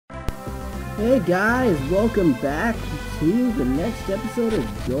Hey guys, welcome back to the next episode of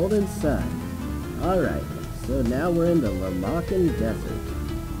GoldenSun. Alright, so now we're in the Lamakan Desert.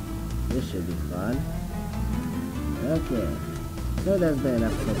 This should be fun. Okay, so that's been an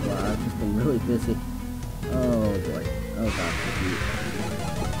episode for a while. I've just been really busy. Oh boy. Oh gosh, keep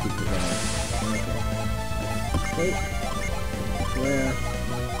it going. Okay. Square.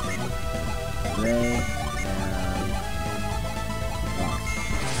 Gray.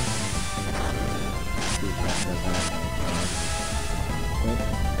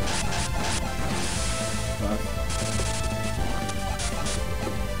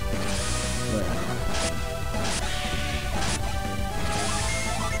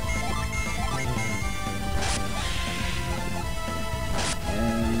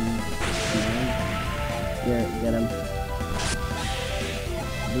 Get him.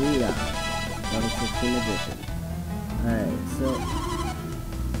 Booyah. Level 16 edition. Alright, so...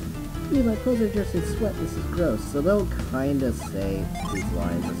 my clothes are just in sweat, this is gross. So they'll kinda say these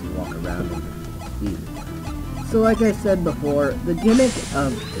lines as you walk around in the So like I said before, the gimmick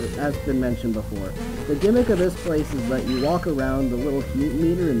of, as been mentioned before, the gimmick of this place is that you walk around, the little heat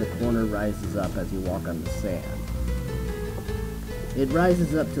meter in the corner rises up as you walk on the sand. It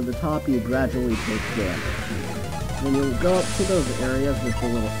rises up to the top, you gradually take damage. When you go up to those areas with the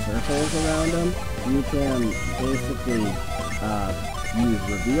little circles around them, you can basically use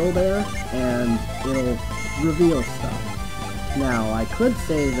reveal there, and it'll reveal stuff. Now, I could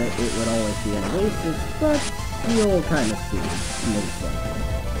say that it would always be an oasis, but you'll kind of see most likely.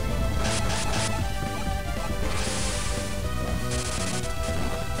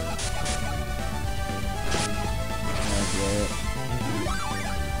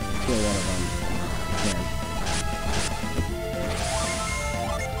 Kill one of them.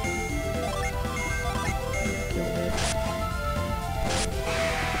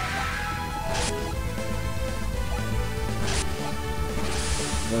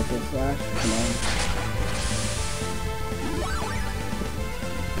 Vertical slash, come on.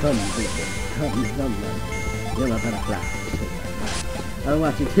 Come, people. Come, man. You're not gonna flash. I'm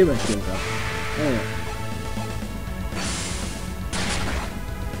watching too much games though. Anyway.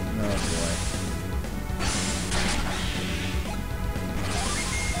 Oh boy.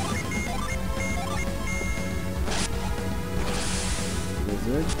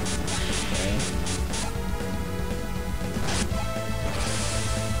 Wizard. Okay.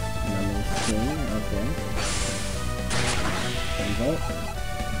 Okay. Bolt.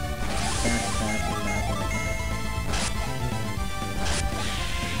 Back.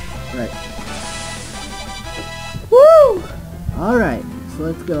 Right. Woo! Alright, so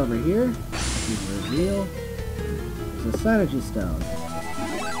let's go over here. Use reveal. There's a synergy stone.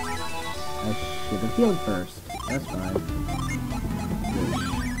 I should have healed first. That's fine.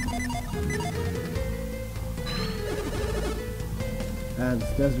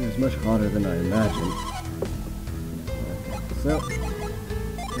 This desert is much hotter than I imagined. So,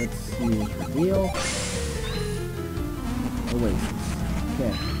 let's use reveal. Oasis.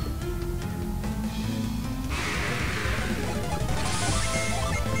 Okay.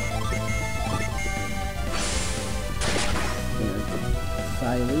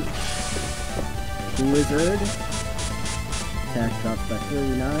 Silence. Blizzard. Attack drops by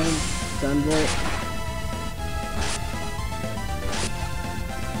 39. Sunbolt.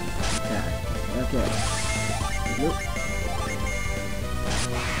 Okay. Whoop.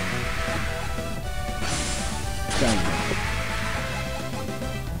 Done.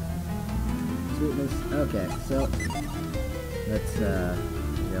 Sweetness. Okay, so let's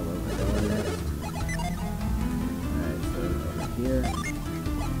figure out where we're going next. Alright, so over here.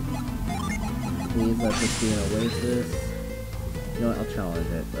 Please let this be an oasis. You know what, I'll challenge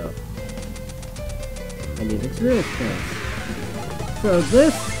it though. I need experience points. So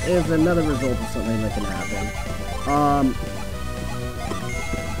this is another result of something that can happen.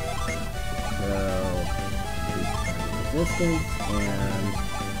 So resistance and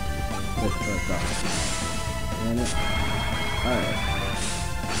this goes off. And it, alright.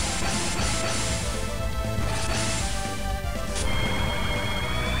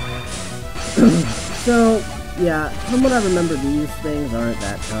 So yeah, from what I remember, these things aren't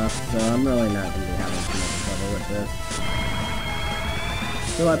that tough, so I'm really not going to be having too much trouble with this.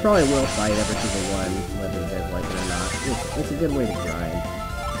 So I probably will fight every single one, whether you guys like it or not. It's a good way to grind.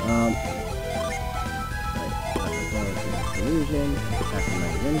 Right, illusion, attacking my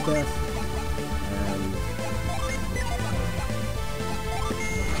wind dust, and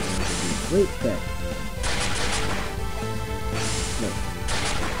sleep pick. No.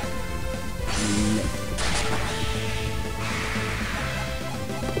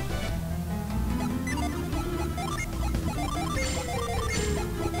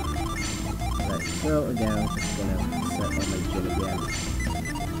 so again, I'm just gonna set on my gym again.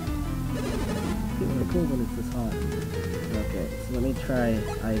 It's really cool when it's this hot. Okay, so let me try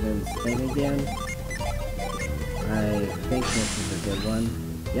Ivan's thing again. I think this is a good one.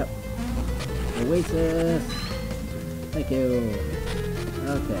 Yep. Oasis! Thank you!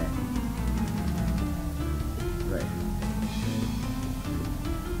 Okay. Right.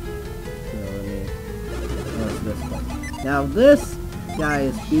 So let me... Oh, it's this place. Now this,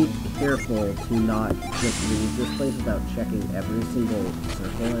 guys, be careful to not just leave this place without checking every single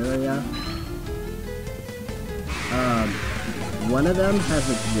circle area. One of them has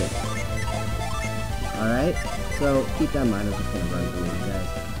a gym. Alright? So keep that in mind. I'm just gonna run through these guys.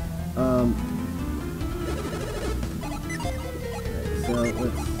 Right, so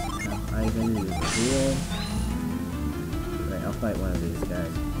let's have Ivan use the wheel. Right, I'll fight one of these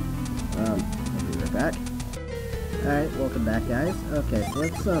guys. I'll be right back. Alright, welcome back, guys. Okay, so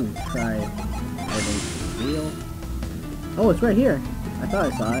let's try Ivan's wheel. Oh, it's right here. I thought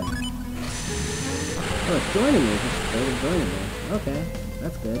I saw it. Oh, it's joining me. It's joining me. Okay,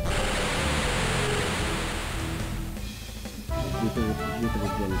 that's good. Jupiter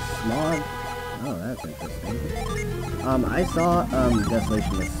Gym Smog. Oh, that's interesting. I saw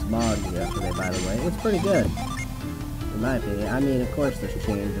Desolation of Smog yesterday, by the way. It's pretty good, in my opinion. I mean, of course, there's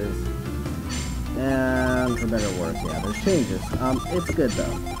changes, and for better or worse, yeah, there's changes. It's good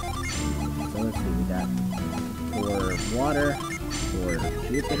though. So let's see, we got for water, for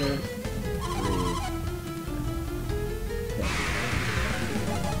Jupiter, 3.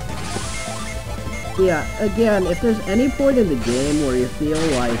 Yeah, again, if there's any point in the game where you feel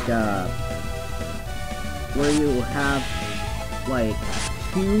like, where you have, like,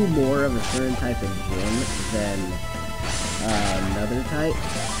 2 more of a certain type of gym than, another type,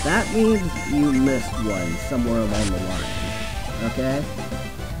 that means you missed one somewhere along the line, okay?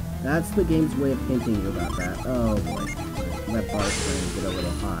 That's the game's way of hinting you about that. Oh boy, that bar's starting to get a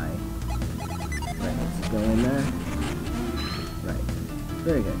little high. Right, let's go in there. Right,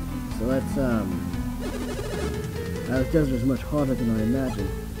 very good. So let's, this desert's much hotter than I imagined.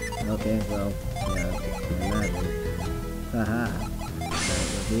 Okay, well, yeah, I imagine. Haha. Right,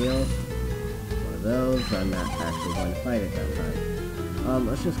 reveal. One of those. I'm not actually going to fight it that time.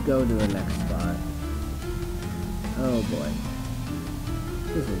 Let's just go to the next spot. Oh boy.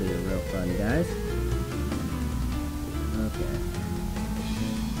 This will be real fun, guys. Okay.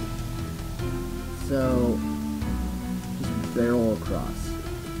 So, just barrel across.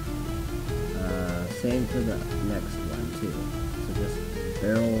 Same for the next one, too. So just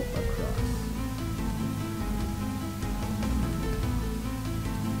barrel across.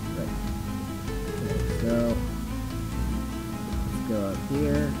 Right. Okay, so let's go up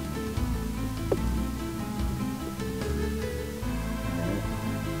here. Okay.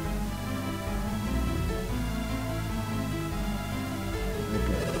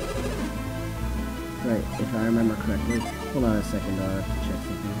 Okay. Right, if I remember correctly. Hold on a second, I'll have to check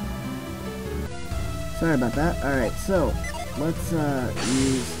something. Sorry about that. Alright, so let's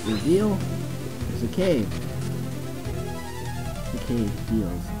use reveal. There's a cave. The cave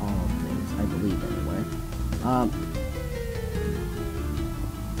heals all things, I believe anyway.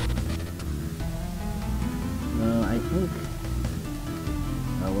 I think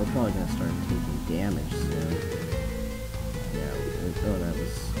we're probably gonna start taking damage soon. Yeah,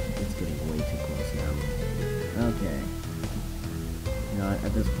 it's getting way too close now. Okay. You know,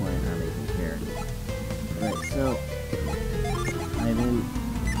 at this point I don't even care. Right, so Ivan,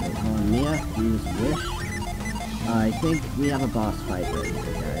 on Mia, use Wish. I think we have a boss fight right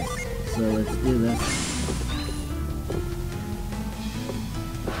here, guys. So let's do this.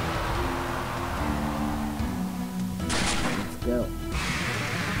 Let's go.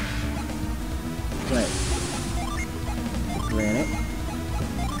 Right. Granite.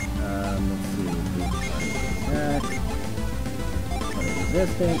 Let's see. Attack.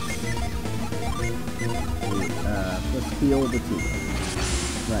 Resistance. Let's heal the team.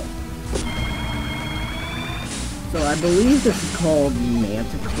 Right. So I believe this is called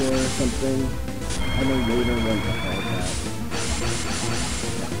Manticore or something. I know later ones are called that.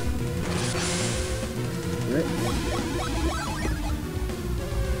 Right.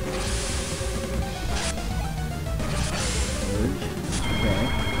 Urge. Okay.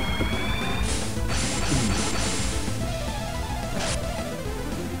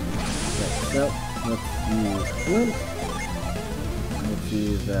 Okay, so let's use Flint. Let's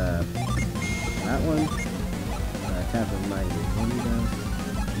use that one. Tap of Mighty Window.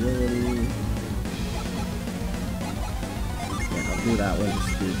 Agility. Yeah, I'll do that one to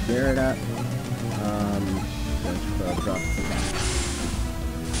speed Garrett up. Let's drop some.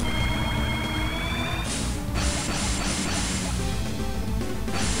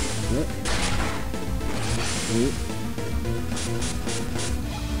 Yep. Sweet.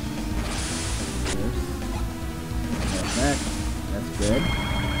 Perfect. That's good.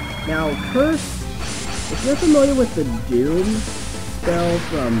 Now, Curse, if you're familiar with the Doom spell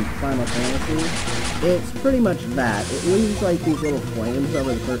from Final Fantasy, it's pretty much that. It leaves like these little flames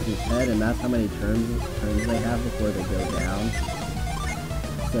over the person's head, and that's how many turns they have before they go down.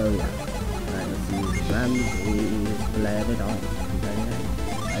 So yeah. Alright, let's use Ramses, let it on.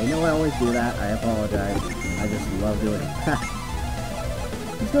 I know I always do that, I apologize. I just love doing it.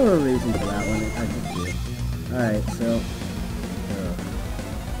 There's no real reason for that one, I just do it. Alright, so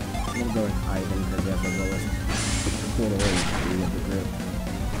I'm gonna go with Ivan because he has the lowest total HP of the group.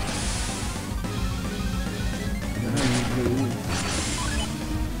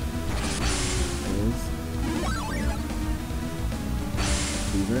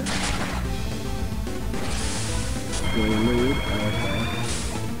 Fever. Game lead. Okay.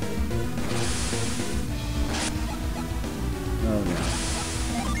 Oh no.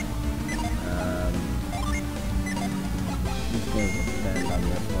 Just going to spend on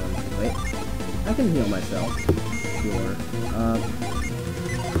this one. Wait. I can heal myself. Sure.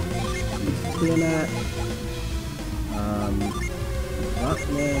 Use Tiamat.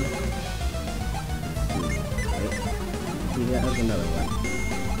 Rockman. Let's see. Wait. There's another one.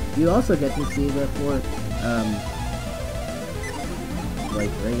 You also get to see the fourth,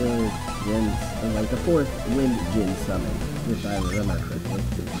 like regular Jins, like the fourth Wind Jin summon, if I remember correctly.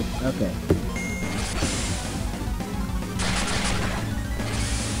 Okay.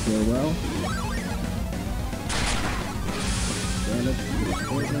 Go well. Damage,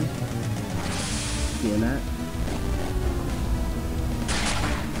 poison. Seeing that.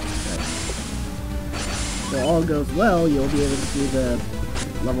 So all goes well, you'll be able to see the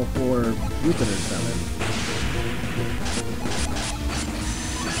level 4 Jupiter summon.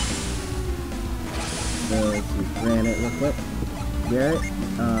 So let's use Granite real quick. Garrett,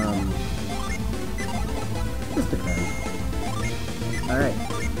 just depends. Alright.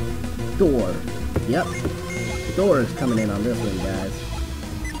 Thor. Yep. Thor is coming in on this one, guys.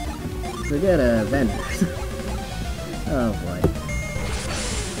 Forget Avengers. Oh boy.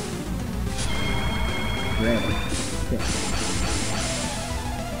 Granite. Okay.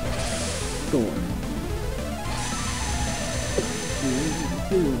 Thor.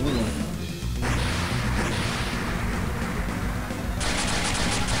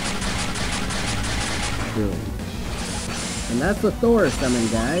 Boom. And that's the Thor summon,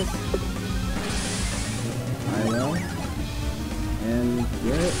 guys. I will. And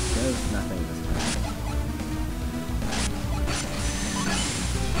Garrett does nothing this time.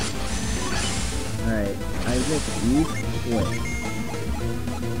 Alright, Isaac, you quit.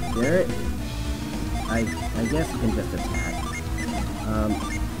 Garrett, I guess you can just attack.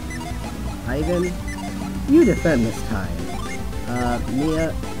 Ivan, you defend this time.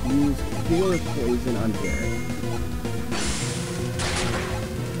 Mia, use Cure Poison on Garrett.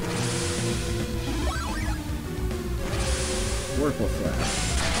 Vorpal Slash.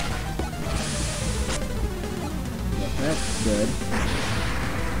 Yep, that's good.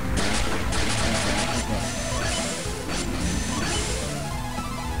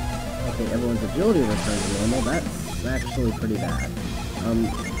 Okay, everyone's agility returns to normal. That's actually pretty bad.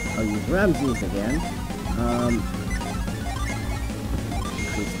 I'll use Ramses again.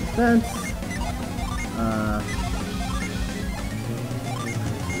 Increase defense.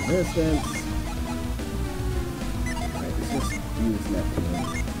 Resistance. Alright, let's just use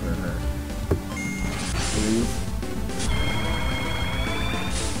Neptune for her. Please.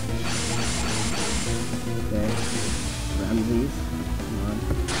 Okay. Ramses. Come on.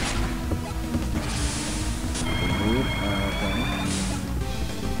 Okay.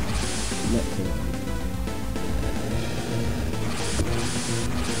 Neptune.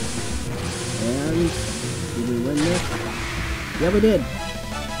 And did we win this? Yeah, we did.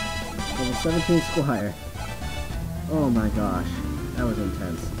 Level 17 Squire. Oh my gosh, that was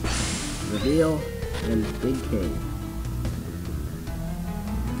intense. Reveal and Big King.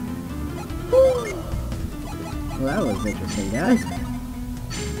 Well, that was interesting, guys.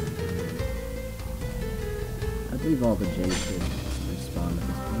 I believe all the Jins should respawn at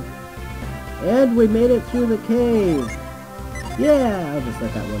this point. And we made it through the cave! Yeah! I'll just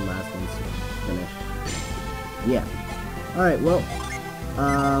let that one last one finish. Yeah. Alright, well,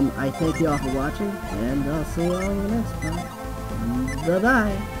 I thank you all for watching, and I'll see you all in the next time.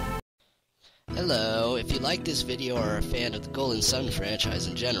 Bye-bye! Hello, if you like this video or are a fan of the GoldenSun franchise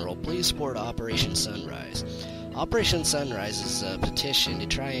in general, please support Operation Sunrise. Operation Sunrise is a petition to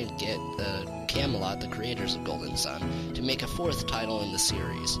try and get Camelot, the creators of GoldenSun, to make a fourth title in the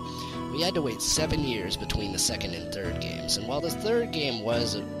series. We had to wait 7 years between the second and third games, and while the third game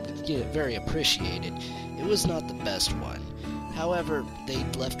was very appreciated, it was not the best one. However, they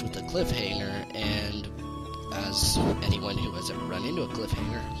left with a cliffhanger, and as anyone who has ever run into a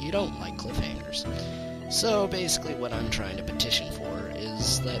cliffhanger, you don't like cliffhangers. So basically what I'm trying to petition for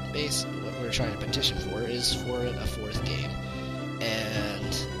is that what we're trying to petition for is for a fourth game.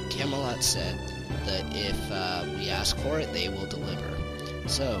 And Camelot said that if we ask for it, they will deliver.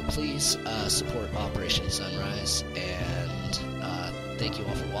 So please support Operation Sunrise, and thank you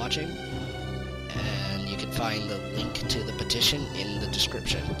all for watching. And you can find the link to the petition in the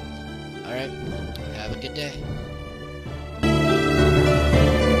description. Alright, have a good day.